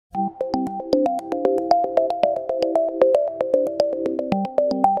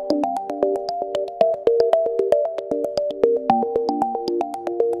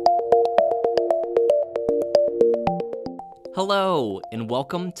Hello, and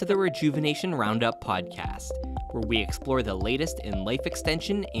welcome to the Rejuvenation Roundup podcast, where we explore the latest in life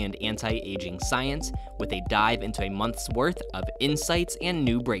extension and anti-aging science with a dive into a month's worth of insights and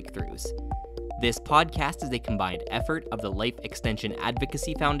new breakthroughs. This podcast is a combined effort of the Life Extension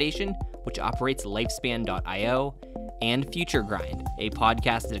Advocacy Foundation, which operates Lifespan.io, and Future Grind, a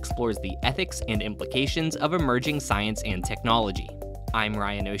podcast that explores the ethics and implications of emerging science and technology. I'm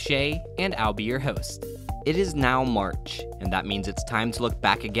Ryan O'Shea, and I'll be your host. It is now March, and that means it's time to look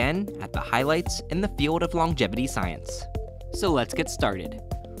back again at the highlights in the field of longevity science. So let's get started.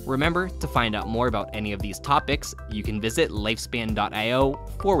 Remember, to find out more about any of these topics, you can visit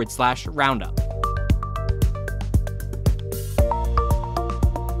lifespan.io/roundup.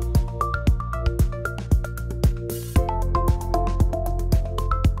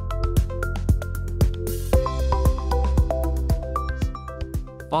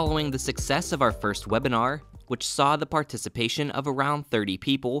 Following the success of our first webinar, which saw the participation of around 30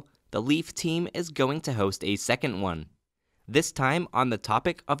 people, the LEAF team is going to host a second one. This time on the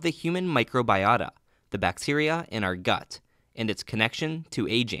topic of the human microbiota, the bacteria in our gut, and its connection to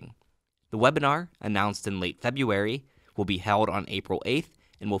aging. The webinar, announced in late February, will be held on April 8th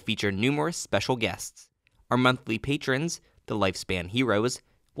and will feature numerous special guests. Our monthly patrons, the Lifespan Heroes,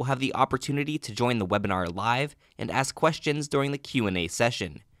 will have the opportunity to join the webinar live and ask questions during the Q&A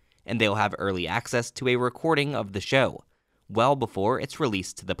session, and they'll have early access to a recording of the show, well before it's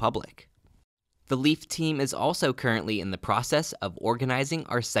released to the public. The LEAF team is also currently in the process of organizing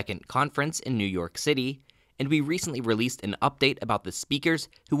our second conference in New York City, and we recently released an update about the speakers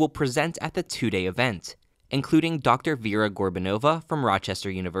who will present at the two-day event, including Dr. Vera Gorbanova from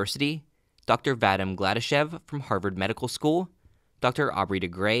Rochester University, Dr. Vadim Gladyshev from Harvard Medical School, Dr. Aubrey de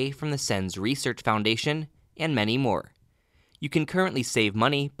Grey from the SENS Research Foundation, and many more. You can currently save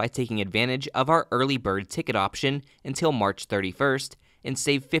money by taking advantage of our early bird ticket option until March 31st and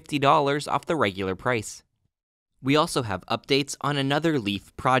save $50 off the regular price. We also have updates on another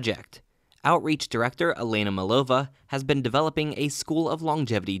LEAF project. Outreach Director Elena Malova has been developing a School of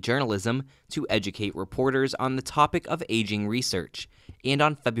Longevity Journalism to educate reporters on the topic of aging research, and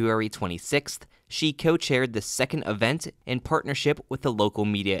on February 26th, she co-chaired the second event in partnership with the local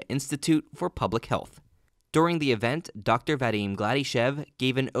Media Institute for Public Health. During the event, Dr. Vadim Gladyshev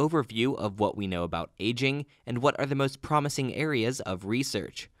gave an overview of what we know about aging and what are the most promising areas of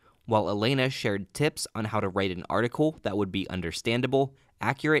research, while Elena shared tips on how to write an article that would be understandable,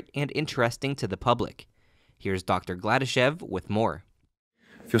 accurate, and interesting to the public. Here's Dr. Gladyshev with more.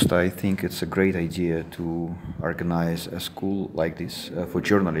 First, I think it's a great idea to organize a school like this for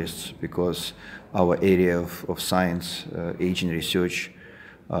journalists, because our area of science, aging research,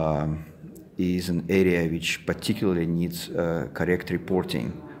 is an area which particularly needs correct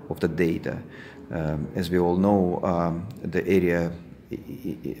reporting of the data. As we all know, the area,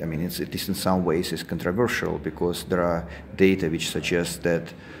 at least in some ways, is controversial, because there are data which suggest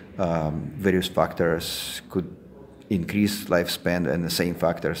that various factors could increase lifespan and the same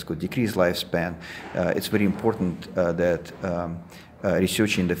factors could decrease lifespan. It's very important that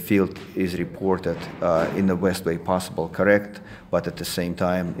research in the field is reported in the best way possible, correct, but at the same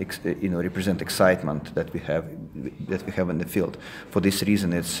time, represent excitement that we have in the field. For this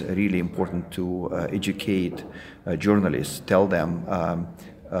reason, it's really important to educate journalists, tell them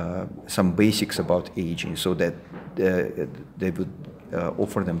some basics about aging, so that they would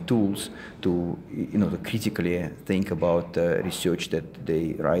offer them tools to critically think about research that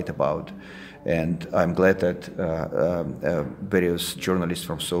they write about. And I'm glad that various journalists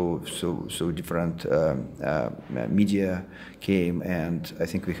from so different media came, and I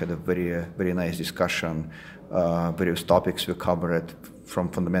think we had a very nice discussion. Various topics we covered, from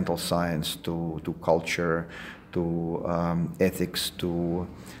fundamental science to culture, to ethics, to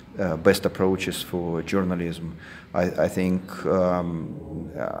best approaches for journalism. I think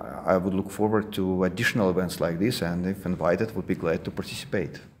I would look forward to additional events like this, and if invited, would be glad to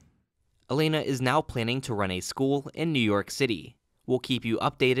participate. Elena is now planning to run a school in New York City. We'll keep you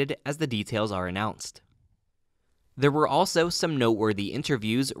updated as the details are announced. There were also some noteworthy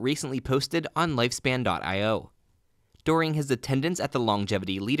interviews recently posted on Lifespan.io. During his attendance at the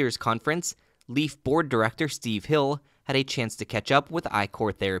Longevity Leaders Conference, LEAF Board Director Steve Hill had a chance to catch up with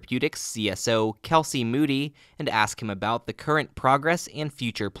iCore Therapeutics CSO Kelsey Moody and ask him about the current progress and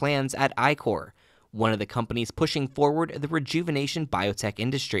future plans at iCore, one of the companies pushing forward the rejuvenation biotech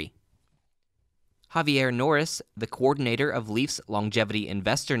industry. Javier Norris, the coordinator of LEAF's Longevity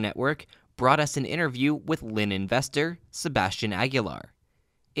Investor Network, brought us an interview with Lynn investor Sebastian Aguilar.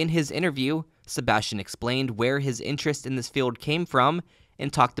 In his interview, Sebastian explained where his interest in this field came from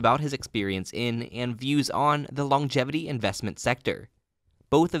and talked about his experience in and views on the longevity investment sector.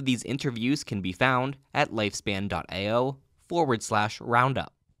 Both of these interviews can be found at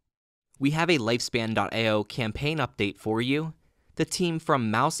lifespan.io/roundup. We have a lifespan.io campaign update for you. The team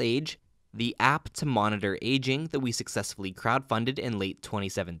from MouseAge, the app to monitor aging that we successfully crowdfunded in late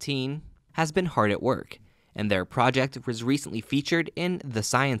 2017, has been hard at work, and their project was recently featured in The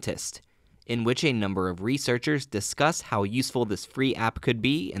Scientist, in which a number of researchers discuss how useful this free app could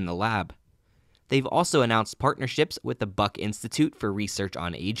be in the lab. They've also announced partnerships with the Buck Institute for Research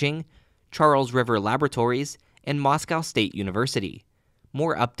on Aging, Charles River Laboratories, and Moscow State University.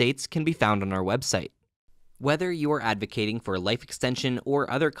 More updates can be found on our website. Whether you are advocating for life extension or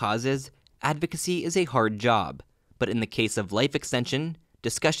other causes, advocacy is a hard job, but in the case of life extension,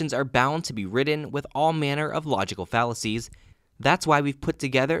 discussions are bound to be ridden with all manner of logical fallacies. That's why we've put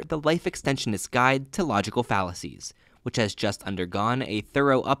together the Life Extensionist Guide to Logical Fallacies, which has just undergone a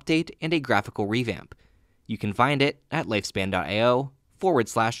thorough update and a graphical revamp. You can find it at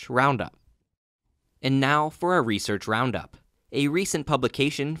lifespan.io/roundup. And now for our research roundup. A recent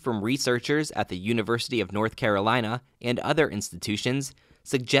publication from researchers at the University of North Carolina and other institutions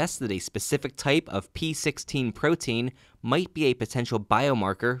suggests that a specific type of P16 protein might be a potential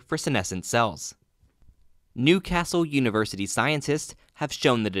biomarker for senescent cells. Newcastle University scientists have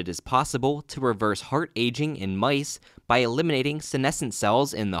shown that it is possible to reverse heart aging in mice by eliminating senescent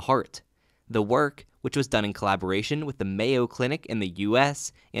cells in the heart. The work, which was done in collaboration with the Mayo Clinic in the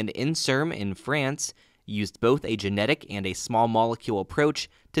US and INSERM in France, used both a genetic and a small molecule approach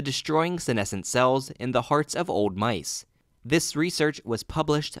to destroying senescent cells in the hearts of old mice. This research was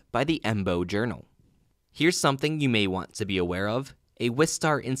published by the EMBO journal. Here's something you may want to be aware of. A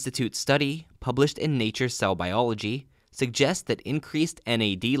Wistar Institute study, published in Nature Cell Biology, suggests that increased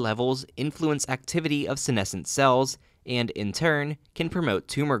NAD levels influence activity of senescent cells and, in turn, can promote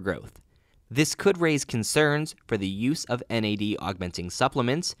tumor growth. This could raise concerns for the use of NAD-augmenting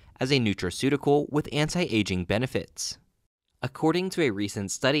supplements as a nutraceutical with anti-aging benefits. According to a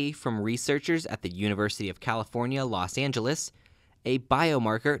recent study from researchers at the University of California, Los Angeles, a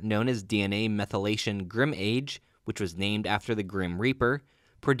biomarker known as DNA methylation GrimAge, which was named after the Grim Reaper,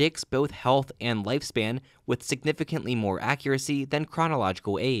 predicts both health and lifespan with significantly more accuracy than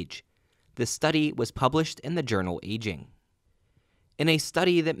chronological age. The study was published in the journal Aging. In a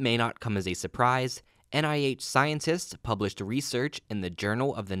study that may not come as a surprise, NIH scientists published research in the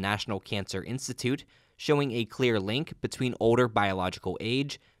Journal of the National Cancer Institute showing a clear link between older biological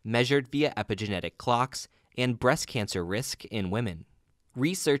age, measured via epigenetic clocks, and breast cancer risk in women.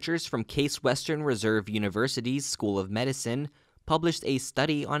 Researchers from Case Western Reserve University's School of Medicine published a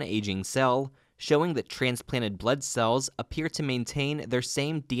study on aging cell showing that transplanted blood cells appear to maintain their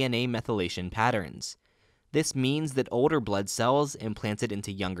same DNA methylation patterns. This means that older blood cells implanted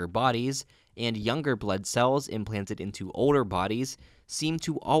into younger bodies and younger blood cells implanted into older bodies seem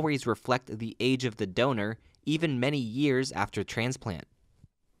to always reflect the age of the donor even many years after transplant.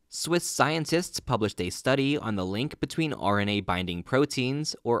 Swiss scientists published a study on the link between RNA-binding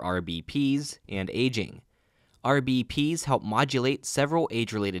proteins, or RBPs, and aging. RBPs help modulate several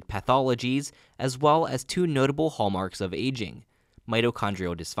age-related pathologies as well as two notable hallmarks of aging: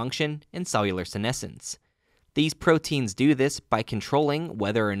 mitochondrial dysfunction and cellular senescence. These proteins do this by controlling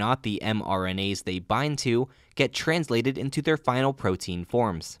whether or not the mRNAs they bind to get translated into their final protein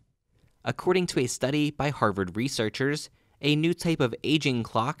forms. According to a study by Harvard researchers, a new type of aging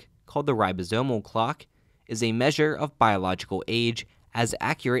clock, called the Ribosomal Clock, is a measure of biological age as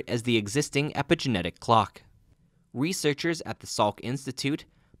accurate as the existing epigenetic clock. Researchers at the Salk Institute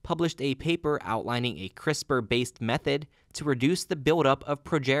published a paper outlining a CRISPR-based method to reduce the buildup of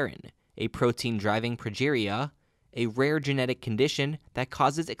progerin, a protein-driving progeria, a rare genetic condition that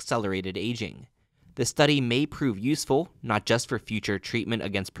causes accelerated aging. The study may prove useful not just for future treatment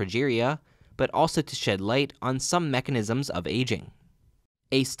against progeria, but also to shed light on some mechanisms of aging.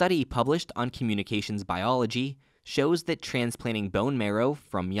 A study published on Communications Biology shows that transplanting bone marrow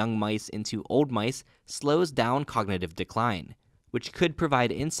from young mice into old mice slows down cognitive decline, which could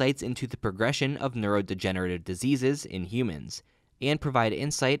provide insights into the progression of neurodegenerative diseases in humans, and provide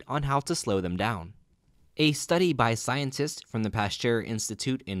insight on how to slow them down. A study by scientists from the Pasteur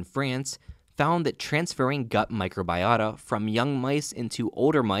Institute in France found that transferring gut microbiota from young mice into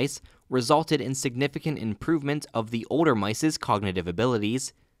older mice resulted in significant improvement of the older mice's cognitive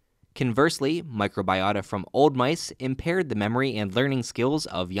abilities. Conversely, microbiota from old mice impaired the memory and learning skills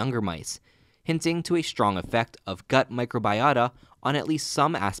of younger mice, hinting to a strong effect of gut microbiota on at least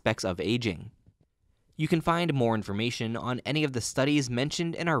some aspects of aging. You can find more information on any of the studies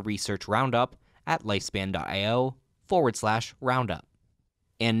mentioned in our research roundup at lifespan.io/roundup.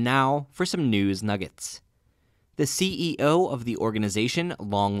 And now for some news nuggets. The CEO of the organization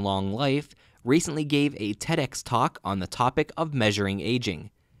Long Long Life recently gave a TEDx talk on the topic of measuring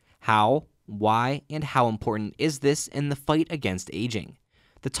aging. How, why, and how important is this in the fight against aging?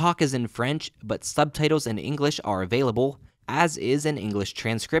 The talk is in French, but subtitles in English are available, as is an English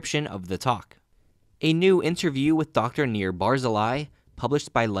transcription of the talk. A new interview with Dr. Nir Barzilai,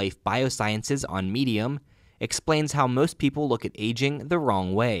 published by Life Biosciences on Medium, explains how most people look at aging the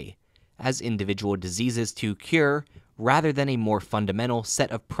wrong way, as individual diseases to cure rather than a more fundamental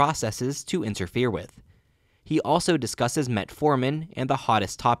set of processes to interfere with. He also discusses metformin and the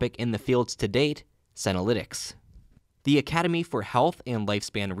hottest topic in the fields to date, senolytics. The Academy for Health and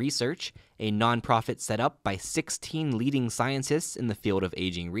Lifespan Research, a nonprofit set up by 16 leading scientists in the field of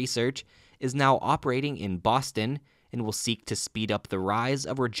aging research, is now operating in Boston and will seek to speed up the rise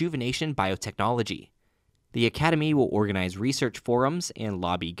of rejuvenation biotechnology. The Academy will organize research forums and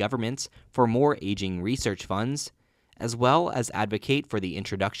lobby governments for more aging research funds, as well as advocate for the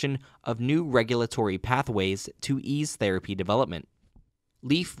introduction of new regulatory pathways to ease therapy development.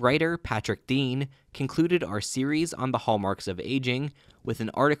 Leaf writer Patrick Dean concluded our series on the hallmarks of aging with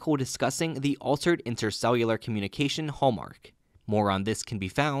an article discussing the altered intercellular communication hallmark. More on this can be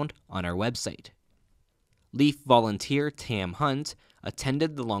found on our website. Leaf volunteer Tam Hunt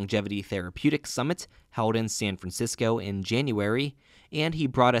attended the Longevity Therapeutics Summit held in San Francisco in January, and he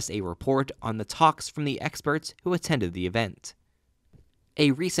brought us a report on the talks from the experts who attended the event.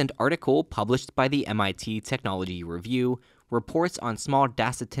 A recent article published by the MIT Technology Review reports on small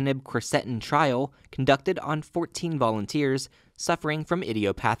dasatinib quercetin trial conducted on 14 volunteers suffering from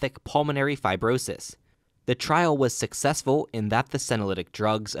idiopathic pulmonary fibrosis. The trial was successful in that the senolytic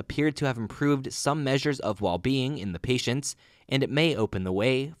drugs appeared to have improved some measures of well-being in the patients, and it may open the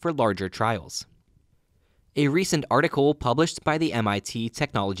way for larger trials. A recent article published by the MIT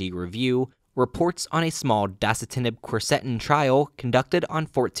Technology Review reports on a small dasatinib quercetin trial conducted on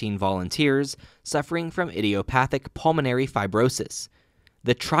 14 volunteers suffering from idiopathic pulmonary fibrosis.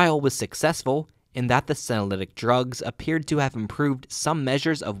 The trial was successful in that the senolytic drugs appeared to have improved some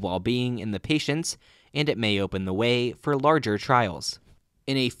measures of well-being in the patients, and it may open the way for larger trials.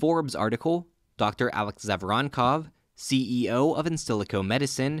 In a Forbes article, Dr. Alex Zavrankov, CEO of Insilico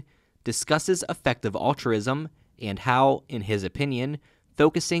Medicine, discusses effective altruism and how, in his opinion,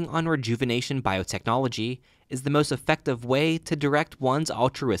 focusing on rejuvenation biotechnology is the most effective way to direct one's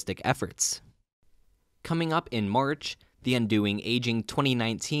altruistic efforts. Coming up in March, the Undoing Aging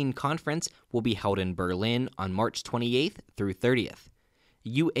 2019 conference will be held in Berlin on March 28th through 30th.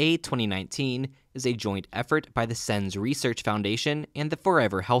 UA 2019 is a joint effort by the SENS Research Foundation and the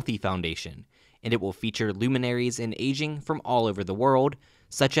Forever Healthy Foundation, and it will feature luminaries in aging from all over the world,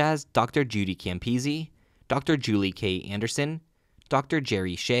 such as Dr. Judy Campisi, Dr. Julie K. Anderson, Dr.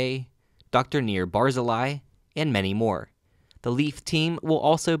 Jerry Shea, Dr. Nir Barzilai, and many more. The LEAF team will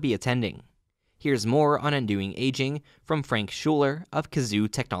also be attending. Here's more on Undoing Aging from Frank Schuler of Kazoo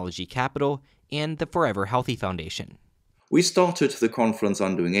Technology Capital and the Forever Healthy Foundation. We started the conference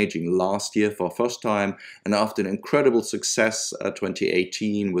Undoing Aging last year for our first time, and after an incredible success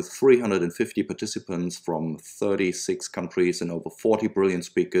 2018 with 350 participants from 36 countries and over 40 brilliant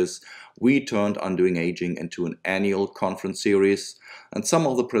speakers, we turned Undoing Aging into an annual conference series, and some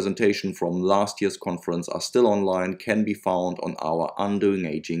of the presentations from last year's conference are still online, can be found on our Undoing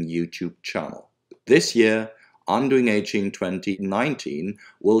Aging YouTube channel. This year, Undoing Aging 2019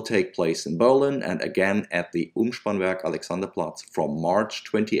 will take place in Berlin and again at the Umspannwerk Alexanderplatz from March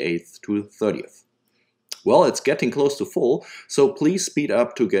 28th to 30th. Well, it's getting close to full, so please speed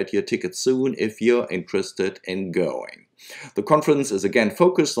up to get your tickets soon if you're interested in going. The conference is again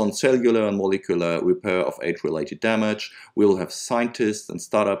focused on cellular and molecular repair of age-related damage. We'll have scientists and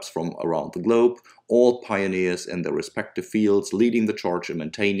startups from around the globe, all pioneers in their respective fields, leading the charge in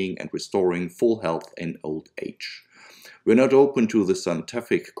maintaining and restoring full health in old age. We're not open to the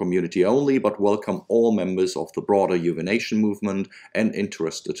scientific community only, but welcome all members of the broader Rejuvenation movement and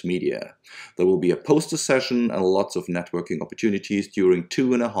interested media. There will be a poster session and lots of networking opportunities during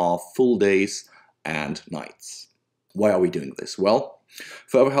 2.5 full days and nights. Why are we doing this? Well,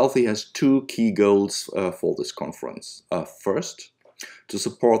 Forever Healthy has two key goals for this conference. First, to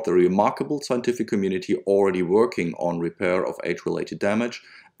support the remarkable scientific community already working on repair of age-related damage,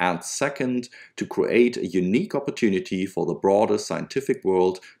 and second, to create a unique opportunity for the broader scientific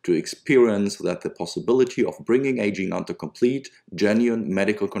world to experience that the possibility of bringing aging under complete, genuine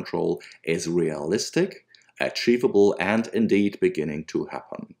medical control is realistic, achievable, and indeed beginning to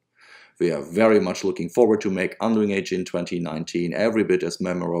happen. We are very much looking forward to make Undoing Aging 2019 every bit as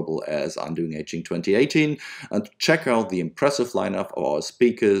memorable as Undoing Aging 2018. And to check out the impressive lineup of our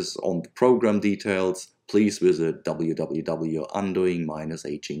speakers on the program details, please visit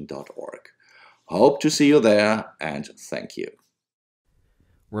www.undoing-aging.org. Hope to see you there, and thank you.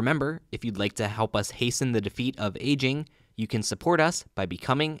 Remember, if you'd like to help us hasten the defeat of aging, you can support us by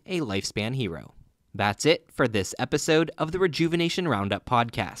becoming a Lifespan hero. That's it for this episode of the Rejuvenation Roundup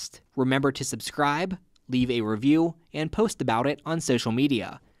podcast. Remember to subscribe, leave a review, and post about it on social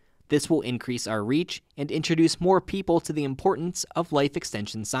media. This will increase our reach and introduce more people to the importance of life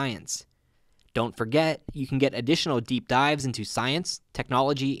extension science. Don't forget, you can get additional deep dives into science,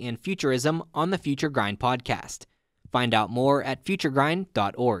 technology, and futurism on the Future Grind podcast. Find out more at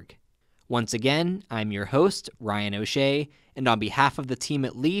futuregrind.org. Once again, I'm your host, Ryan O'Shea, and on behalf of the team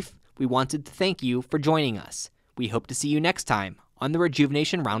at Leaf, we wanted to thank you for joining us. We hope to see you next time on the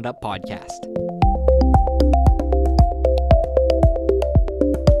Rejuvenation Roundup podcast.